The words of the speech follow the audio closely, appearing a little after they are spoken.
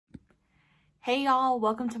Hey y'all,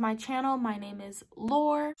 welcome to my channel. My name is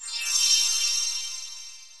Lore.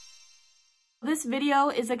 This video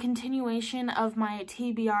is a continuation of my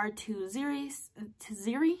TBR 20 series.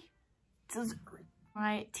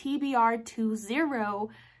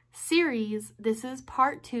 This is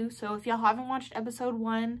part 2, so if y'all haven't watched episode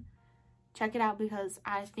 1, check it out because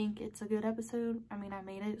I think it's a good episode. I mean, I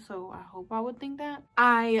made it, so I hope I would think that.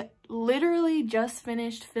 I literally just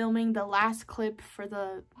finished filming the last clip for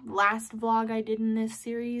the last vlog I did in this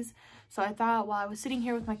series. So I thought while I was sitting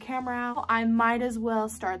here with my camera out, I might as well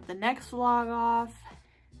start the next vlog off.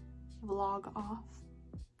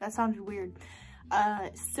 That sounded weird.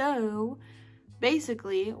 So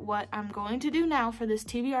basically what I'm going to do now for this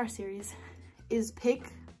TBR series is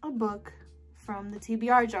pick a book from the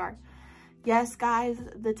TBR jar. Yes, guys,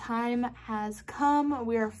 the time has come.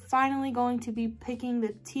 We are finally going to be picking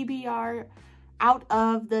the TBR out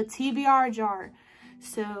of the TBR jar.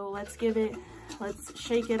 So let's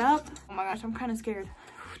shake it up. Oh my gosh, I'm kind of scared.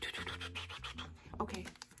 Okay.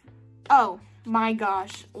 Oh my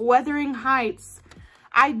gosh, Wuthering Heights.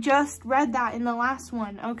 I just read that in the last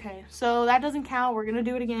one. Okay, so that doesn't count. We're gonna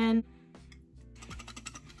do it again.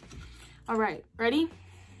 All right, ready?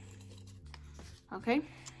 Okay.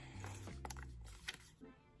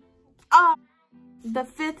 The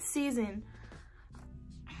 5th season.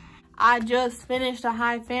 I just finished a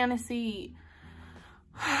high fantasy.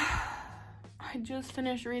 I just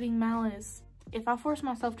finished reading Malice. If I force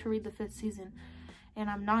myself to read the 5th season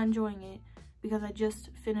and I'm not enjoying it because I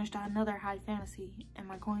just finished another high fantasy,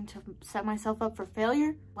 am I going to set myself up for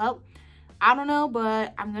failure? Well, I don't know,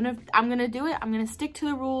 but I'm gonna do it. I'm gonna stick to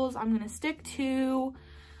the rules. I'm gonna stick to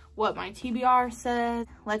what my TBR says.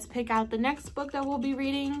 Let's pick out the next book that we'll be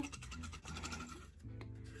reading.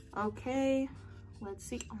 Okay, let's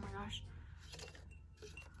see. Oh my gosh.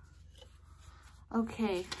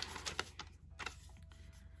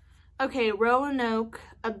 Okay, Roanoke,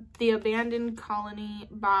 The Abandoned Colony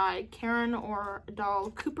by Karen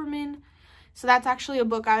Ordahl Kupperman. So that's actually a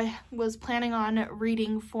book I was planning on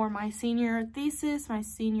reading for my senior thesis, my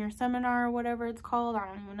senior seminar, or whatever it's called. I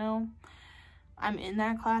don't even know. I'm in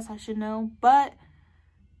that class, I should know. But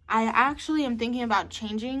I actually am thinking about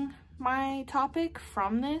changing my topic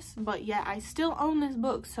from this, but yet I still own this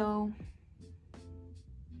book, so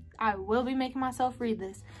I will be making myself read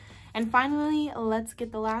this. And finally, let's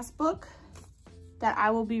get the last book that I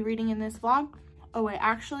will be reading in this vlog. Oh wait,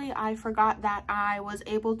 actually I forgot that I was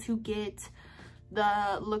able to get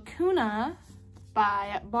the Lacuna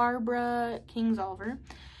by Barbara Kingsolver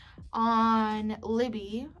on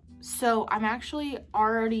Libby, so I'm actually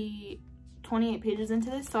already 28 pages into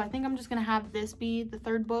this, so I think I'm just gonna have this be the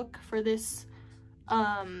 3rd book for this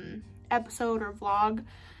episode or vlog.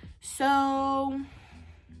 So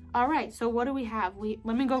all right, so what do we have?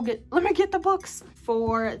 Let me get the books.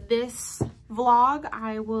 For this vlog,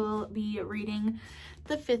 I will be reading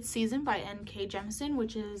the 5th season by N.K. Jemisin,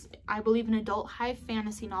 which is, I believe, an adult high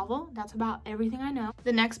fantasy novel. That's about everything I know.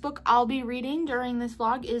 The next book I'll be reading during this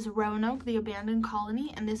vlog is Roanoke, The Abandoned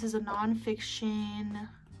Colony, and this is a nonfiction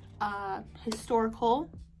historical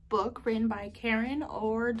book written by Karen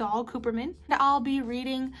Ordahl Kupperman. I'll be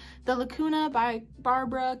reading The Lacuna by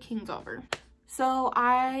Barbara Kingsolver. So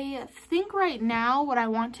I think right now what I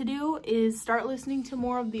want to do is start listening to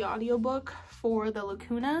more of the audiobook for The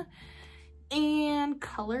Lacuna and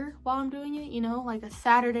color while I'm doing it, you know, like a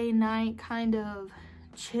Saturday night kind of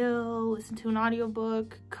chill, listen to an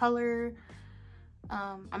audiobook, color.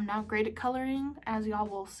 I'm not great at coloring, as y'all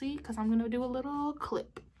will see, because I'm gonna do a little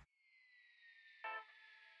clip.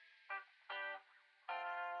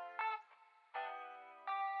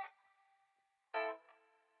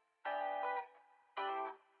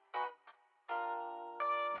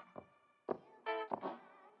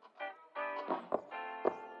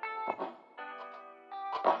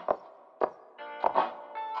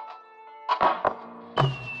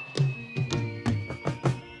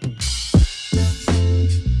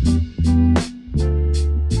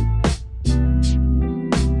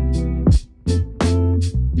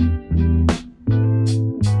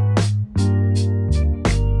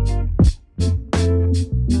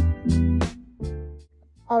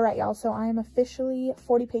 Alright, y'all, so I am officially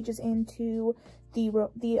 40 pages into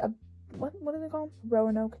what is it called?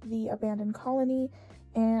 Roanoke, The Abandoned Colony,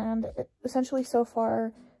 and essentially so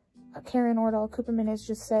far, Karen Ordahl Kupperman has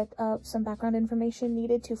just set up some background information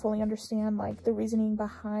needed to fully understand, like, the reasoning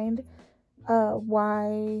behind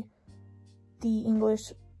why the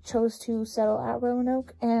English chose to settle at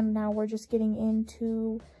Roanoke, and now we're just getting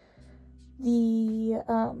into the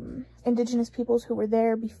indigenous peoples who were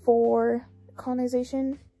there before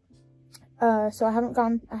colonization. So I haven't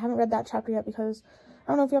read that chapter yet because I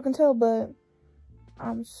don't know if y'all can tell, but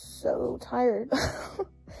I'm so tired.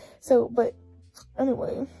 But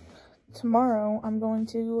anyway, tomorrow I'm going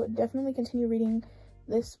to definitely continue reading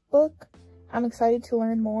this book. I'm excited to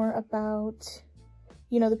learn more about,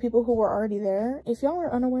 you know, the people who were already there. If y'all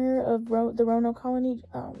are unaware of the Roanoke colony,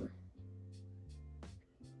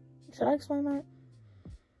 should I explain that?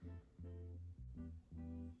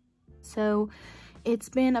 So it's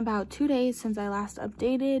been about 2 days since I last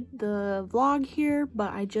updated the vlog here,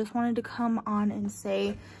 but I just wanted to come on and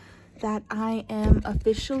say that I am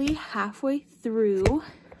officially halfway through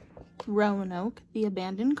Roanoke, the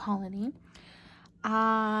abandoned colony.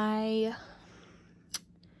 I've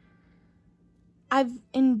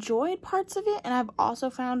enjoyed parts of it, and I've also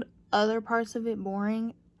found other parts of it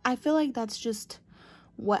boring. I feel like that's just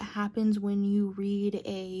what happens when you read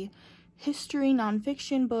a history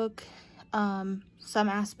nonfiction book. Some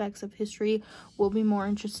aspects of history will be more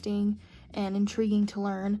interesting and intriguing to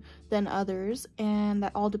learn than others, and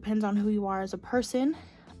that all depends on who you are as a person.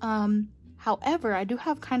 However, I do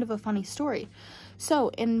have kind of a funny story. So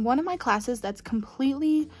in one of my classes that's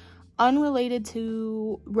completely unrelated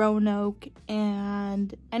to Roanoke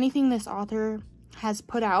and anything this author has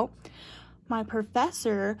put out, my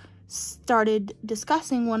professor started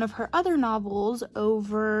discussing one of her other novels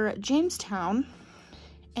over Jamestown,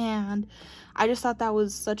 and I just thought that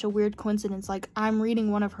was such a weird coincidence. Like, I'm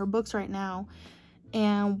reading one of her books right now,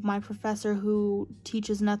 and my professor, who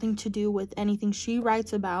teaches nothing to do with anything she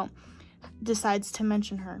writes about, decides to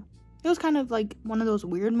mention her. It was kind of like one of those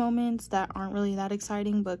weird moments that aren't really that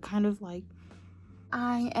exciting, but kind of like.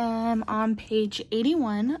 I am on page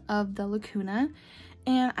 81 of the Lacuna,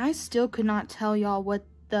 and I still could not tell y'all what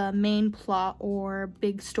the main plot or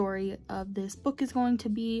big story of this book is going to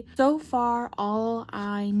be. So far, all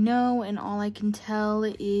I know and all I can tell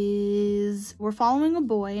is we're following a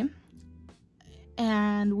boy,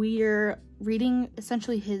 and we're reading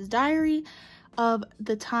essentially his diary of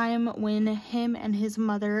the time when him and his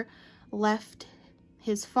mother left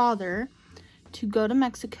his father to go to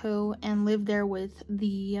Mexico and live there with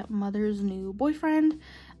the mother's new boyfriend.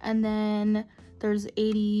 And then there's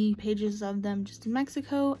 80 pages of them just in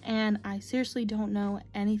Mexico, and I seriously don't know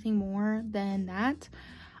anything more than that.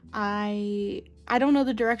 I don't know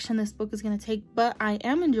the direction this book is going to take, but I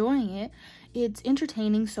am enjoying it. It's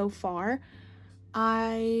entertaining so far.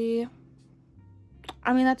 I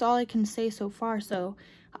mean, that's all I can say so far, so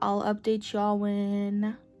I'll update y'all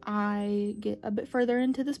when I get a bit further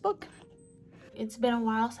into this book. It's been a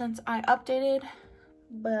while since I updated,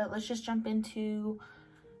 but let's just jump into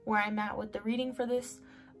where I'm at with the reading for this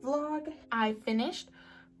vlog. I finished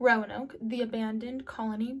Roanoke, the Abandoned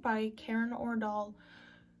Colony by Karen Ordahl.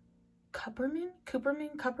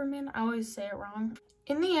 Kupperman, I always say it wrong.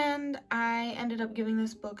 In the end, I ended up giving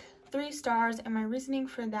this book 3 stars, and my reasoning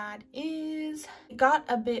for that is it got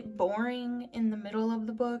a bit boring in the middle of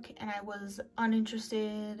the book, and I was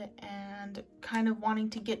uninterested and kind of wanting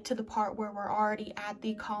to get to the part where we're already at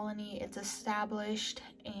the colony, it's established,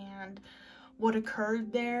 and what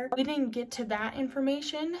occurred there. We didn't get to that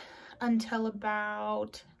information until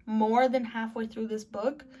about more than halfway through this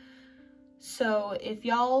book. So if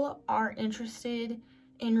y'all are interested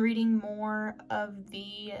in reading more of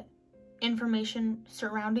the information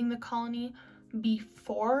surrounding the colony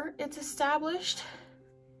before it's established,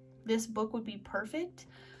 this book would be perfect.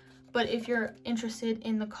 But if you're interested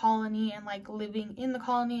in the colony and like living in the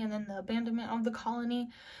colony and then the abandonment of the colony,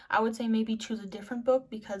 I would say maybe choose a different book,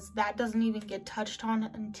 because that doesn't even get touched on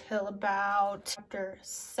until about chapter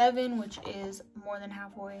 7, which is more than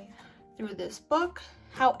halfway through this book.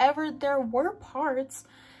 However, there were parts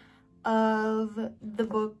of the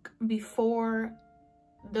book before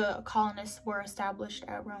the colonists were established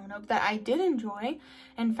at Roanoke that I did enjoy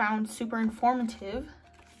and found super informative.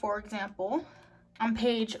 For example, on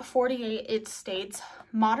page 48, it states,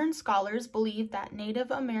 modern scholars believe that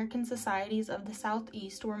Native American societies of the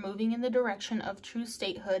Southeast were moving in the direction of true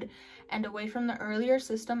statehood and away from the earlier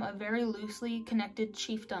system of very loosely connected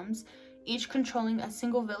chiefdoms, each controlling a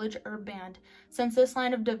single village or band. Since this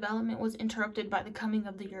line of development was interrupted by the coming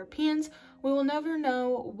of the Europeans, we will never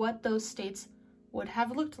know what those states would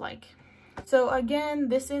have looked like. So again,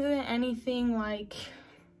 this isn't anything like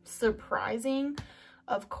surprising.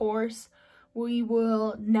 Of course, we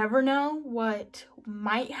will never know what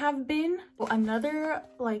might have been. Well, another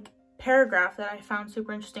like paragraph that I found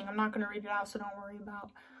super interesting, I'm not going to read it out, so don't worry about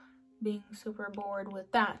being super bored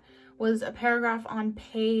with that, was a paragraph on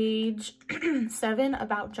page 7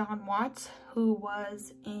 about John Watts, who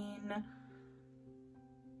was an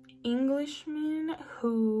Englishman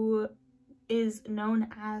who is known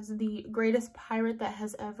as the greatest pirate that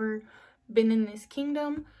has ever been in this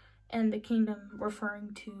kingdom, and the kingdom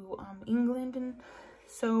referring to England. And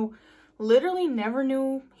so literally never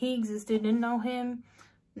knew he existed, didn't know him,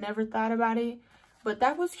 never thought about it, but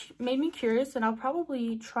that made me curious, and I'll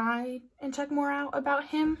probably try and check more out about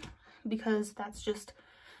him, because that's just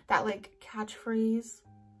that like catchphrase.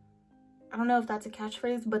 I don't know if that's a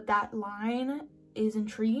catchphrase, but that line is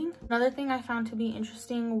intriguing. Another thing I found to be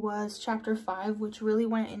interesting was chapter 5, which really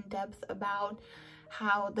went in depth about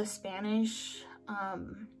how the Spanish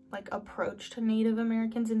like approached Native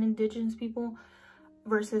Americans and indigenous people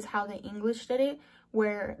versus how the English did it,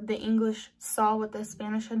 where the English saw what the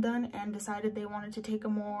Spanish had done and decided they wanted to take a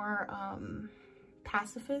more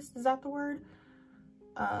pacifist, is that the word,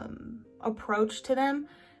 approach to them.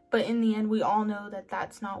 But in the end, we all know that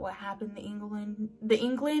that's not what happened.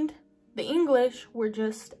 The English were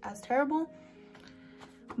just as terrible.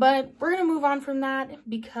 But we're gonna move on from that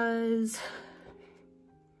because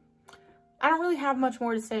I don't really have much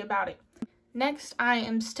more to say about it. Next, I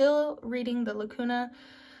am still reading the Lacuna.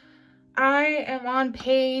 I am on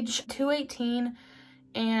page 218,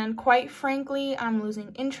 and quite frankly, I'm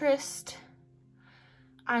losing interest.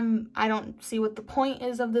 I don't see what the point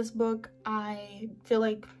is of this book. I feel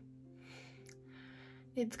like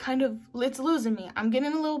it's losing me. I'm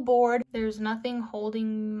getting a little bored. There's nothing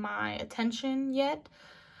holding my attention yet,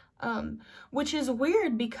 which is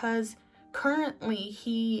weird because currently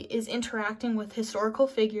he is interacting with historical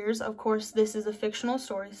figures. Of course, this is a fictional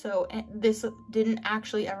story, so this didn't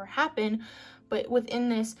actually ever happen, but within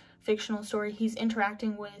this fictional story, he's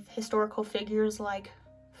interacting with historical figures like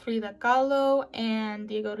Frida Kahlo and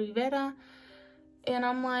Diego Rivera, and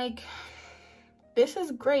I'm like, this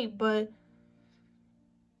is great, but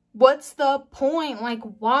what's the point? Like,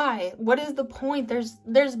 why? What is the point?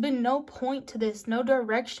 There's been no point to this, no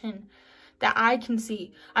direction that I can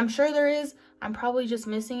see. I'm sure there is. I'm probably just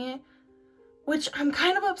missing it, which I'm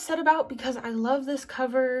kind of upset about because I love this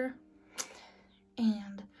cover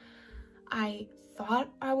and I thought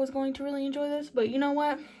I was going to really enjoy this, but you know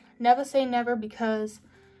what? Never say never, because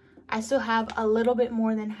I still have a little bit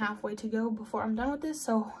more than halfway to go before I'm done with this,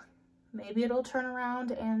 so maybe it'll turn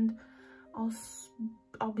around and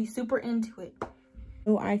I'll be super into it.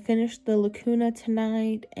 So I finished the Lacuna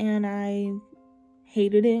tonight and I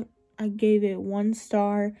hated it. I gave it 1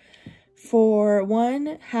 star for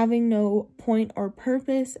 1, having no point or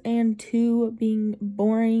purpose, and 2, being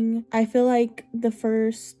boring. I feel like the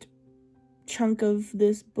first chunk of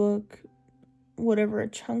this book, whatever a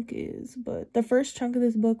chunk is, but the first chunk of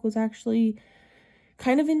this book was actually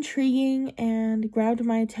kind of intriguing and grabbed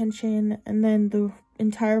my attention, and then the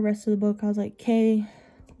entire rest of the book I was like, okay,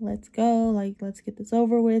 let's go, like, let's get this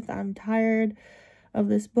over with. I'm tired of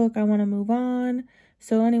this book. I want to move on.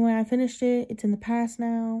 So anyway, I finished it. It's in the past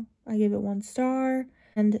now. I gave it 1 star.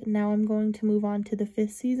 And now I'm going to move on to the 5th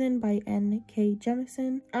season by N.K.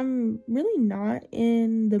 Jemisin. I'm really not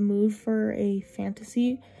in the mood for a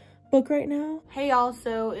fantasy book right now. Hey y'all,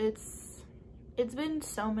 so it's been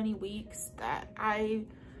so many weeks that I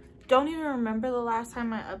don't even remember the last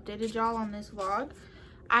time I updated y'all on this vlog.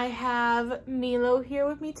 I have Milo here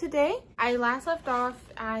with me today. I last left off,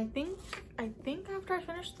 I think after I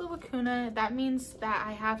finished the Lacuna. That means that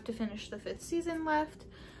I have to finish the 5th season left.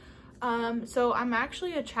 So I'm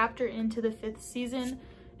actually a chapter into the 5th season,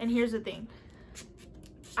 and here's the thing.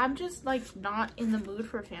 I'm just like not in the mood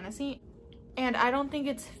for fantasy, and I don't think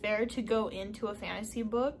it's fair to go into a fantasy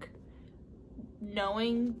book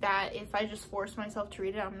knowing that if I just force myself to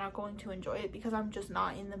read it, I'm not going to enjoy it, because I'm just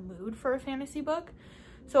not in the mood for a fantasy book.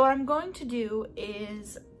 So what I'm going to do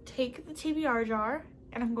is take the TBR jar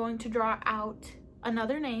and I'm going to draw out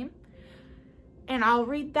another name, and I'll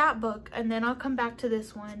read that book, and then I'll come back to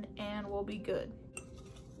this one and we'll be good.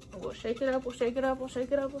 We'll shake it up, we'll shake it up, we'll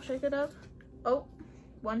shake it up, we'll shake it up. Oh,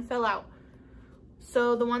 one fell out.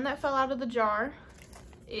 So the one that fell out of the jar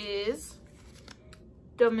is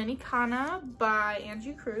Dominicana by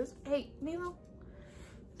Angie Cruz. Hey, Milo.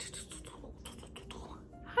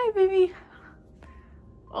 Hi, baby.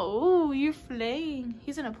 Oh, you're playing.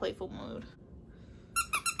 He's in a playful mood.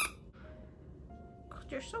 God,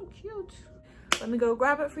 you're so cute. Let me go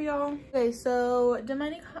grab it for y'all. Okay, so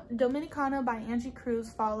Dominicana by Angie Cruz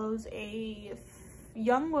follows a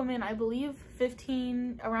young woman, I believe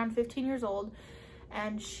around 15 years old,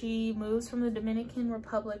 and she moves from the Dominican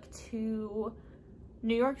Republic to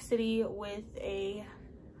New York City with a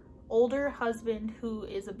older husband who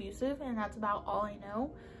is abusive, and that's about all I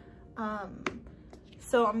know.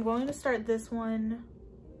 So I'm going to start this one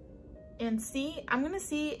and I'm gonna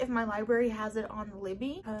see if my library has it on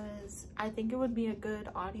Libby, because I think it would be a good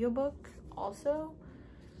audiobook also.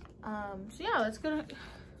 So yeah,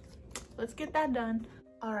 let's get that done.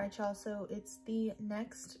 All right, y'all, so it's the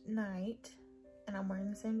next night and I'm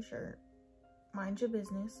wearing the same shirt. Mind your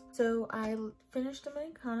business. So I finished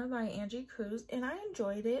Dominicana by Angie Cruz and I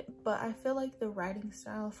enjoyed it, but I feel like the writing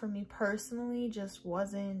style for me personally just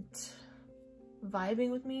wasn't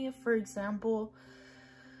vibing with me. For example,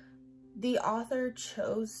 the author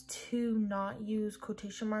chose to not use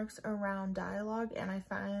quotation marks around dialogue, and I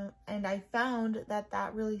found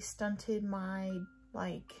that really stunted my,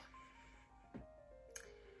 like,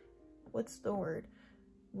 what's the word,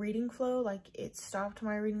 reading flow. Like, it stopped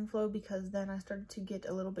my reading flow because then I started to get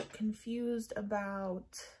a little bit confused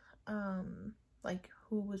about like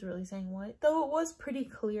who was really saying what. Though it was pretty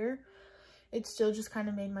clear, it still just kind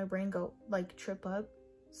of made my brain go, like, trip up.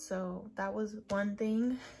 So that was one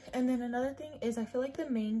thing. And then another thing is I feel like the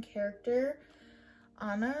main character,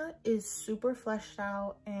 Anna, is super fleshed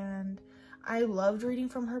out, and I loved reading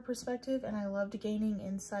from her perspective and I loved gaining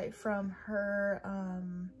insight from her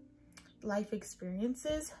life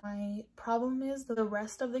experiences. My problem is the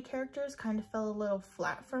rest of the characters kind of fell a little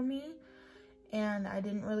flat for me and I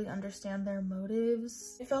didn't really understand their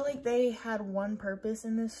motives. I felt like they had one purpose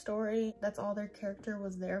in this story. That's all their character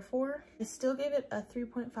was there for. I still gave it a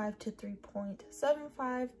 3.5 to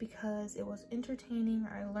 3.75 because it was entertaining.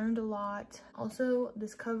 I learned a lot. Also,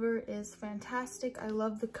 this cover is fantastic. I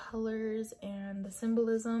love the colors and the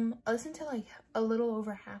symbolism. I listened to like a little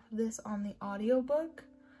over half of this on the audiobook.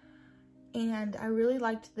 And I really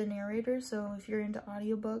liked the narrator, so if you're into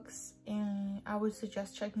audiobooks, and I would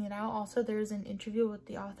suggest checking it out. Also, there's an interview with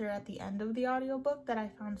the author at the end of the audiobook that I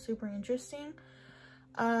found super interesting.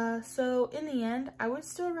 So in the end, I would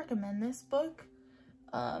still recommend this book.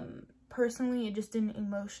 Personally, it just didn't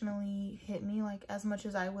emotionally hit me like as much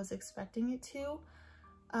as I was expecting it to.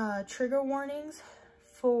 Trigger warnings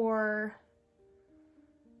for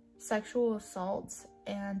sexual assaults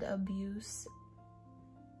and abuse.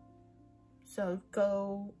 So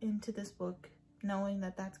go into this book knowing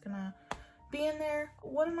that that's gonna be in there.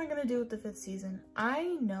 What am I gonna do with the 5th season?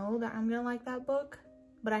 I know that I'm gonna like that book,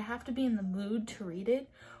 but I have to be in the mood to read it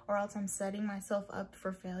or else I'm setting myself up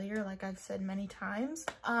for failure, like I've said many times.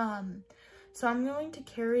 So I'm going to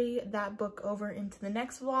carry that book over into the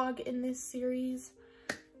next vlog in this series.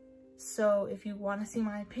 So if you want to see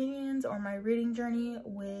my opinions or my reading journey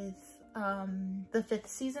with the 5th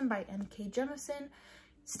season by Jemisin,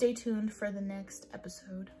 stay tuned for the next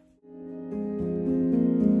episode.